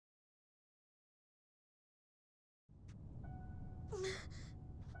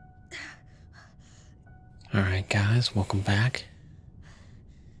guys, welcome back.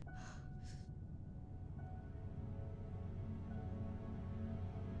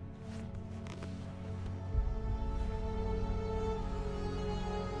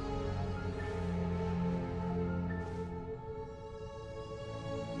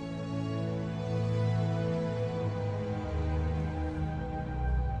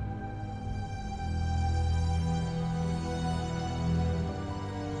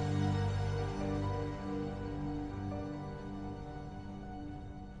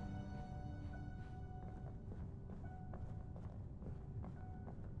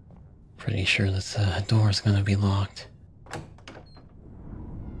 Pretty sure this door is gonna be locked.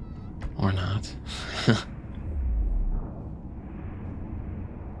 Or not.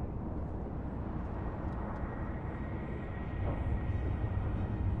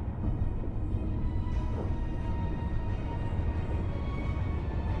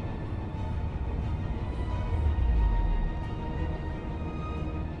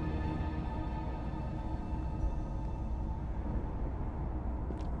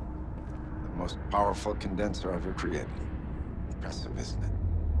 Most powerful condenser ever created. Impressive, isn't it?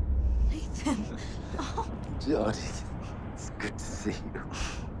 Nathan. Oh. Jodie, it's good to see you.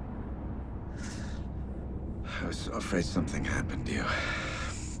 I was so afraid something happened to you.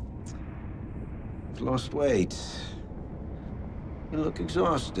 You've lost weight. You look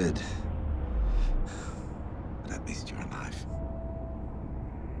exhausted. But at least you're alive.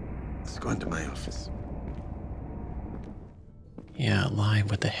 Let's go into my office. Yeah,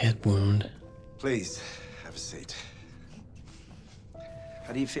 alive with a head wound. Please, have a seat.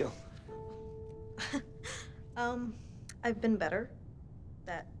 How do you feel? I've been better.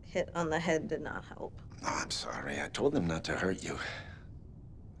 That hit on the head did not help. No, I'm sorry. I told them not to hurt you.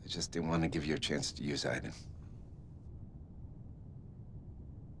 I just didn't want to give you a chance to use Aiden.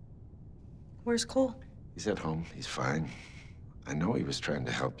 Where's Cole? He's at home. He's fine. I know he was trying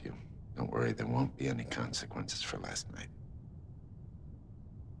to help you. Don't worry, there won't be any consequences for last night.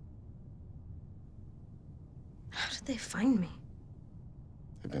 How did they find me?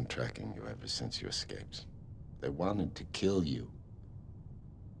 They've been tracking you ever since you escaped. They wanted to kill you.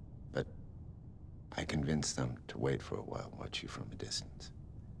 But I convinced them to wait for a while, watch you from a distance.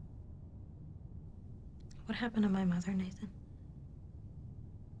 What happened to my mother, Nathan?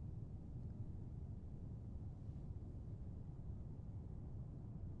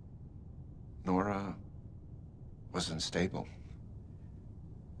 Nora wasn't stable.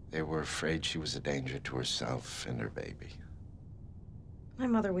 They were afraid she was a danger to herself and her baby. My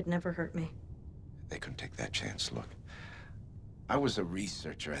mother would never hurt me. They couldn't take that chance. Look, I was a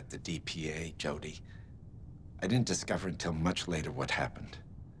researcher at the DPA, Jodie. I didn't discover until much later what happened.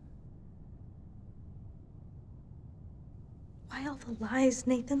 Why all the lies,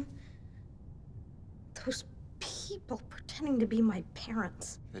 Nathan? Those people pretending to be my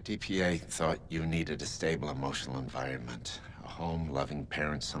parents. The DPA thought you needed a stable emotional environment. A home, loving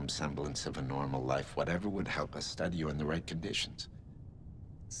parents, some semblance of a normal life. Whatever would help us study you in the right conditions.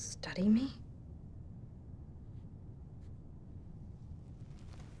 Study me?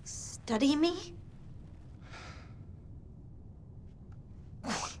 Study me?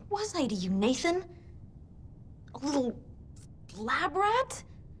 What was I to you, Nathan? A little lab rat?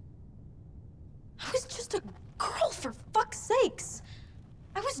 I was just a girl, for fuck's sakes.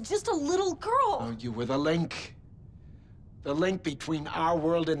 I was just a little girl. Oh, you were the link. The link between our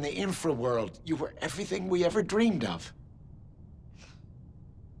world and the infra world. You were everything we ever dreamed of.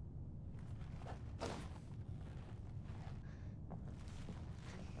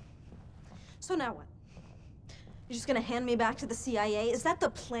 So now what? You're just gonna hand me back to the CIA? Is that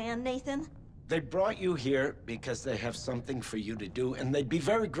the plan, Nathan? They brought you here because they have something for you to do, and they'd be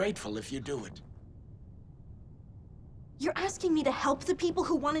very grateful if you do it. You're asking me to help the people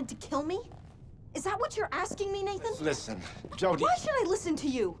who wanted to kill me? Is that what you're asking me, Nathan? Listen, Jodie. Why should I listen to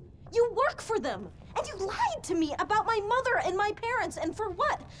you? You work for them, and you lied to me about my mother and my parents, and for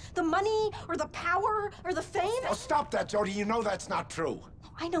what? The money, or the power, or the fame? Oh, stop that, Jodie. You know that's not true.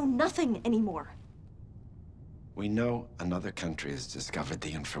 I know nothing anymore. We know another country has discovered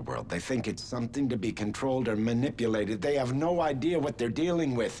the infraworld. They think it's something to be controlled or manipulated. They have no idea what they're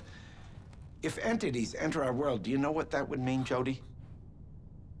dealing with. If entities enter our world, do you know what that would mean, Jodie?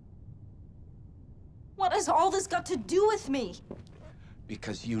 What has all this got to do with me?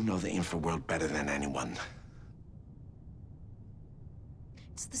 Because you know the infraworld better than anyone.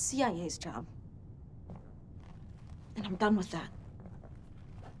 It's the CIA's job. And I'm done with that.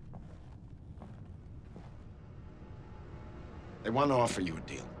 They want to offer you a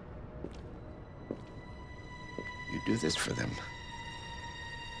deal. You do this for them,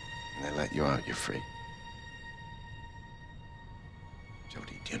 and they let you out, you're free.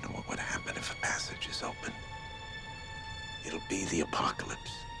 Do you know what would happen if a passage is open? It'll be the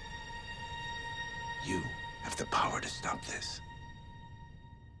apocalypse. You have the power to stop this.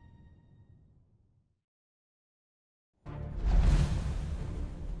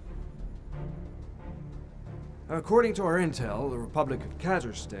 According to our intel, the Republic of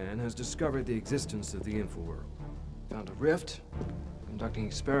Kazakhstan has discovered the existence of the Infraworld. Found a rift, conducting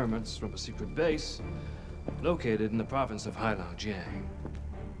experiments from a secret base located in the province of Heyjiang.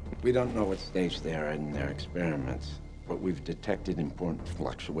 We don't know what stage they are in their experiments, but we've detected important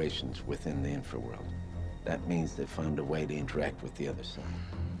fluctuations within the infraworld. That means they've found a way to interact with the other side.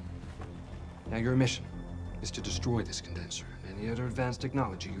 Now your mission is to destroy this condenser and any other advanced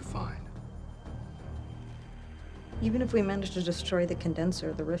technology you find. Even if we manage to destroy the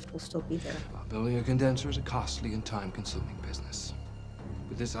condenser, the rift will still be there. Well, building a condenser is a costly and time-consuming business.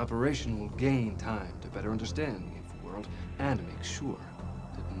 With this operation, we'll gain time to better understand the Infraworld and to make sure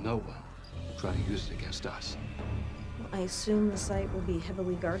that no one will try to use it against us. Well, I assume the site will be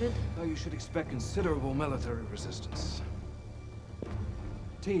heavily guarded? Now you should expect considerable military resistance.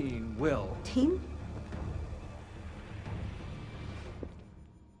 Team will. Team?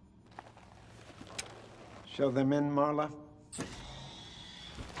 Show them in, Marla.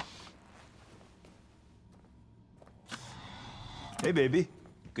 Hey, baby.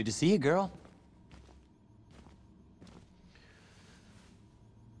 Good to see you, girl.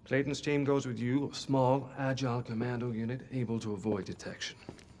 Clayton's team goes with you, a small, agile commando unit able to avoid detection.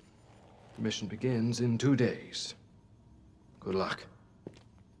 The mission begins in 2 days. Good luck.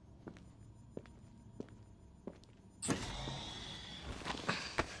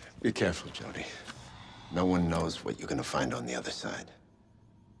 Be careful, Jodie. No one knows what you're gonna find on the other side.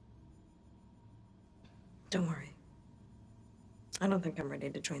 Don't worry. I don't think I'm ready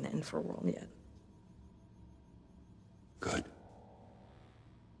to join the Infraworld yet. Good.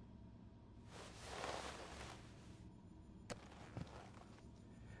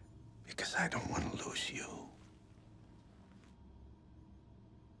 Because I don't want to lose you.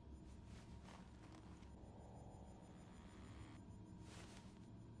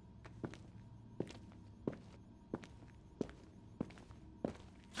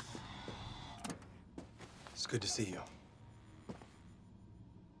 It's good to see you.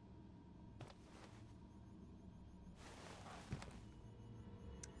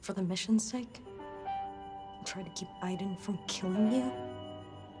 For the mission's sake, I'll try to keep Aiden from killing you.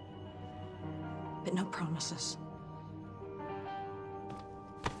 But no promises.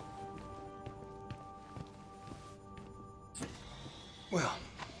 Well,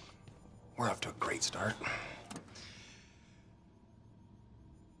 we're off to a great start.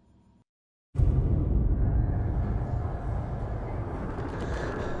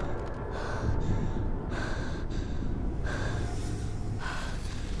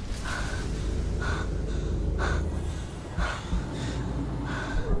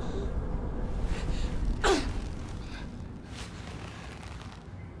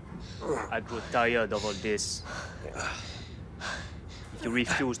 I grew tired of all this. If you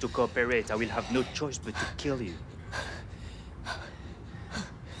refuse to cooperate, I will have no choice but to kill you.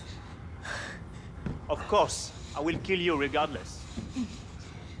 Of course, I will kill you regardless.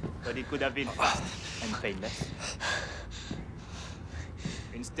 But it could have been fast and painless.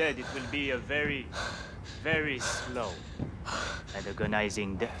 Instead, it will be a very, very slow and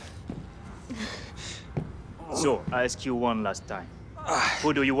agonizing death. So, I ask you one last time.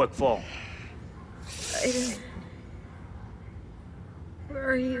 Who do you work for? Aiden. Where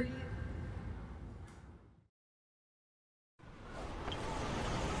are you?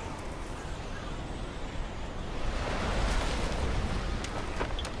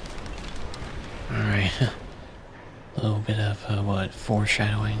 Alright. A little bit of,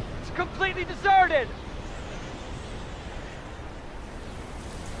 foreshadowing. It's completely deserted!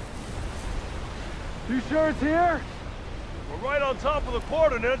 You sure it's here? We're right on top of the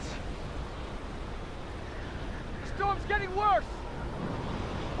coordinates. The storm's getting worse!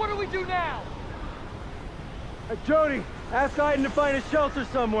 What do we do now? Jodie, ask Aiden to find a shelter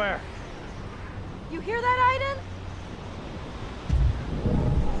somewhere. You hear that, Aiden?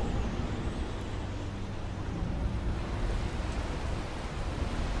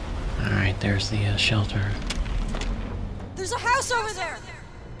 Alright, there's the shelter. There's a house over there!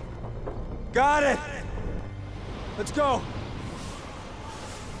 Got it! Let's go!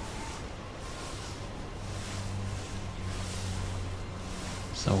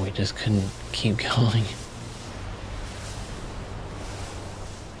 So we just couldn't keep going.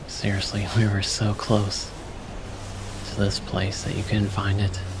 Seriously, we were so close to this place that you couldn't find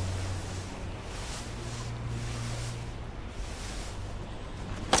it.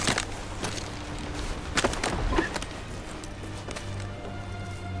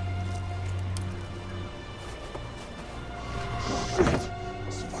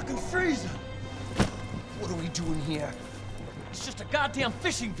 freezing! What are we doing here? It's just a goddamn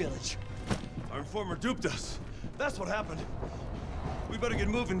fishing village. Our informer duped us. That's what happened. We better get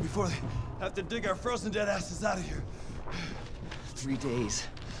moving before they have to dig our frozen dead asses out of here. 3 days,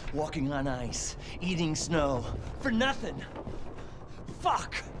 walking on ice, eating snow, for nothing.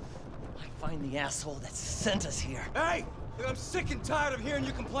 Fuck! I find the asshole that sent us here. Hey! I'm sick and tired of hearing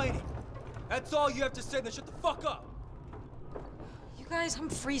you complaining. That's all you have to say, then shut the fuck up. You guys, I'm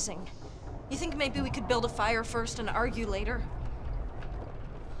freezing. You think maybe we could build a fire first and argue later?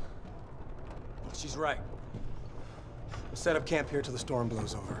 She's right. We'll set up camp here till the storm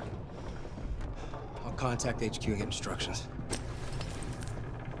blows over. I'll contact HQ and get instructions.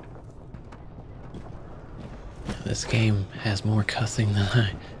 This game has more cussing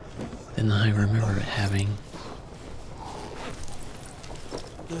than I remember it having.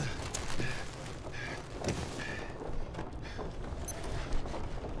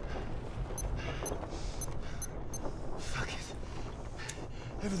 Fuck it.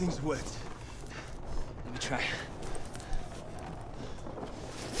 Everything's wet. Let me try.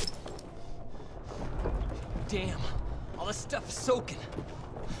 Damn, all this stuff is soaking.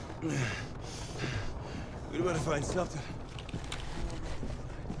 We'd better find something.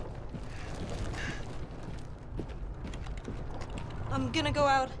 I'm gonna go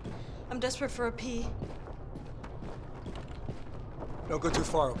out. I'm desperate for a pee. Don't go too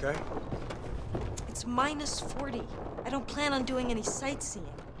far, okay? It's minus 40. I don't plan on doing any sightseeing.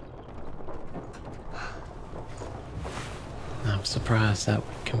 I'm surprised that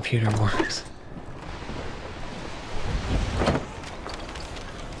computer works.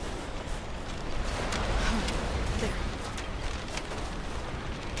 There.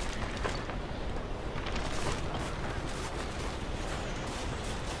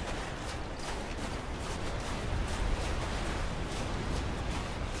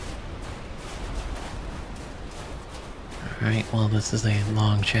 Alright, well, this is a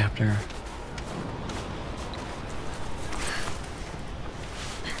long chapter.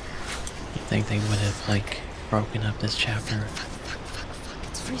 You'd think they would have, like, broken up this chapter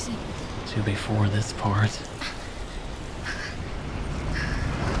It's freezing. to before this part.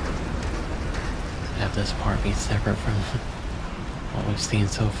 Have this part be separate from what we've seen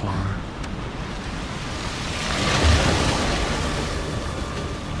so far.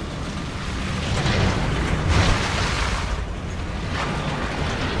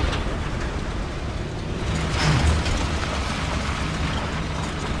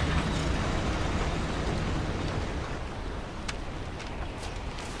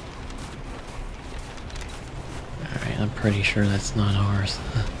 I'm pretty sure that's not ours.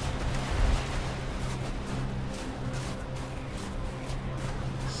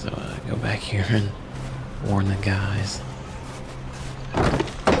 So go back here and warn the guys.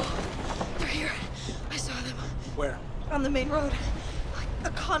 They're here. I saw them. Where? On the main road. Like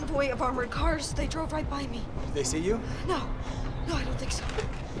a convoy of armored cars. They drove right by me. Did they see you? No. No, I don't think so.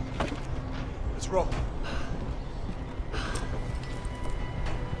 Let's roll.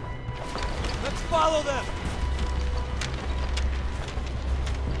 Let's follow them!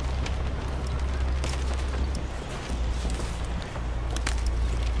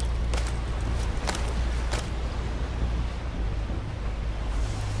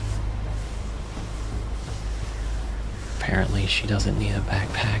 Apparently she doesn't need a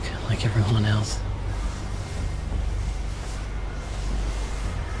backpack like everyone else.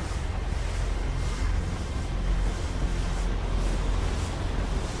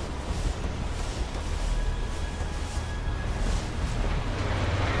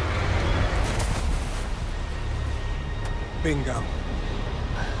 Bingo.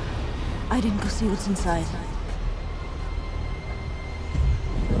 I didn't go see what's inside.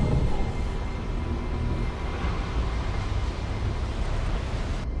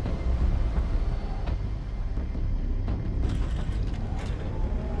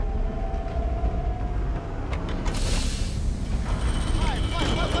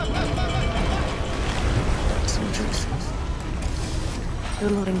 Soldiers. They're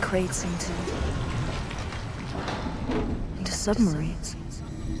loading crates into submarines.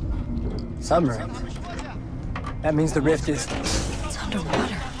 Submarines? That means the rift is... It's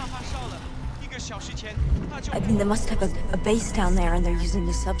underwater. I mean, they must have a base down there, and they're using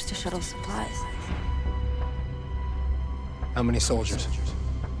the subs to shuttle supplies. How many soldiers?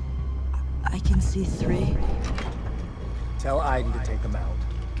 I can see 3. Tell Aiden to take them out.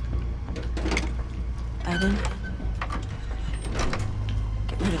 Aiden?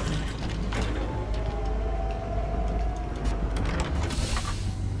 Get rid of them.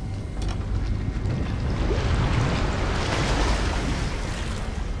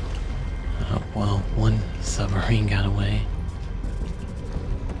 submarine got away.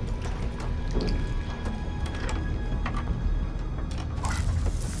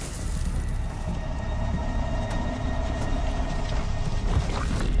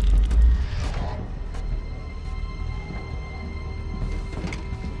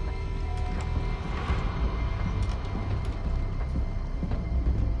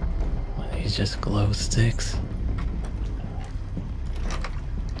 These just glow sticks.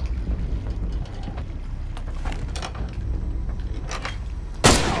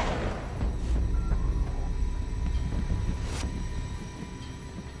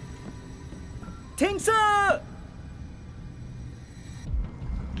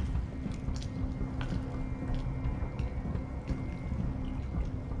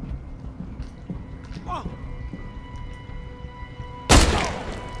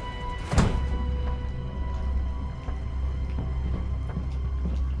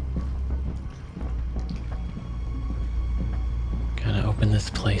 Gotta open this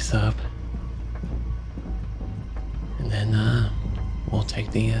place up. And then, we'll take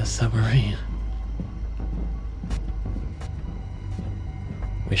the submarine.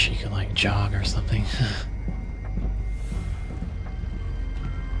 Wish you could, like, jog or something.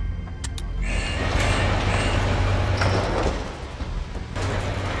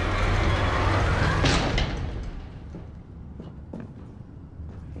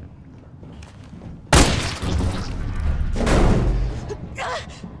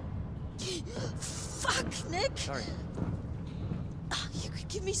 Fuck, Nick! Sorry. You could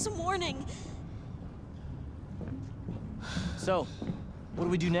give me some warning. So, what do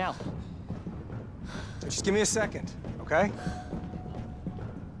we do now? Just give me a second, okay?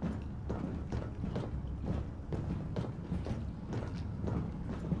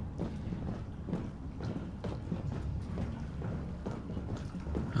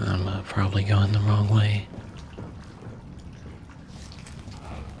 I'm probably going the wrong way.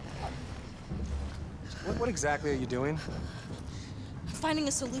 What exactly are you doing? I'm finding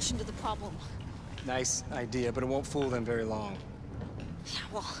a solution to the problem. Nice idea, but it won't fool them very long. Yeah,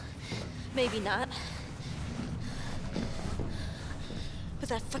 well, maybe not. But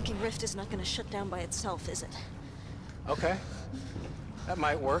that fucking rift is not gonna shut down by itself, is it? Okay. That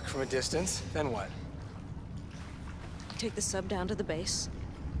might work from a distance. Then what? We take the sub down to the base.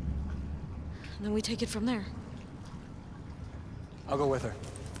 And then we take it from there. I'll go with her.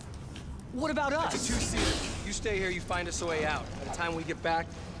 What about us? It's a two-seater. You stay here, you find us a way out. By the time we get back,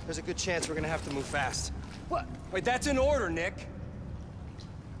 there's a good chance we're gonna have to move fast. What? Wait, that's an order, Nick.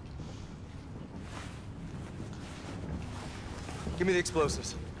 Give me the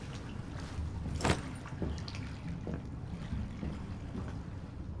explosives.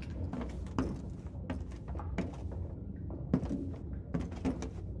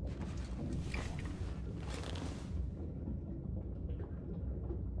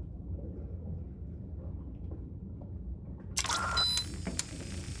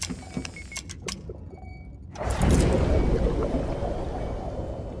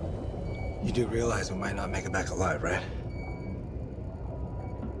 You do realize we might not make it back alive, right?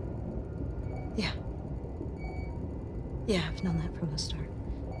 Yeah. Yeah, I've known that from the start.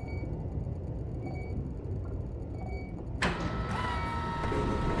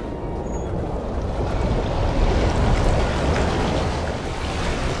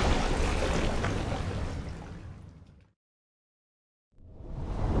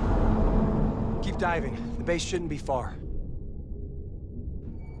 Keep diving. The base shouldn't be far.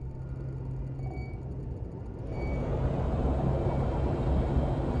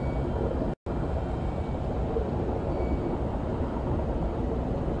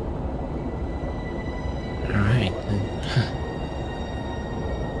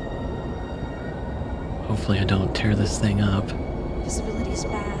 Hopefully I don't tear this thing up. Visibility's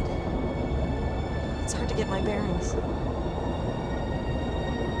bad. It's hard to get my bearings.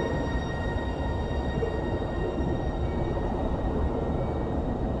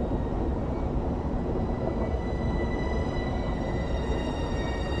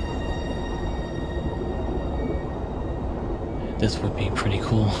 This would be pretty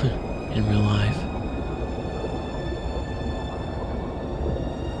cool in real life.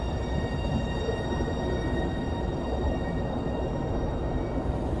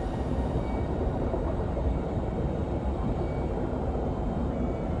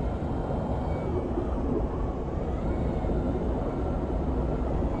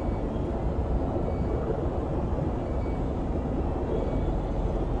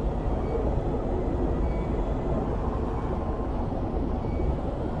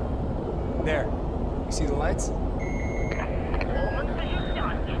 There. You see the lights?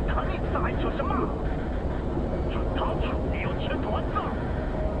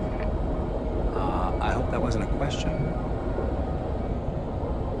 That wasn't a question.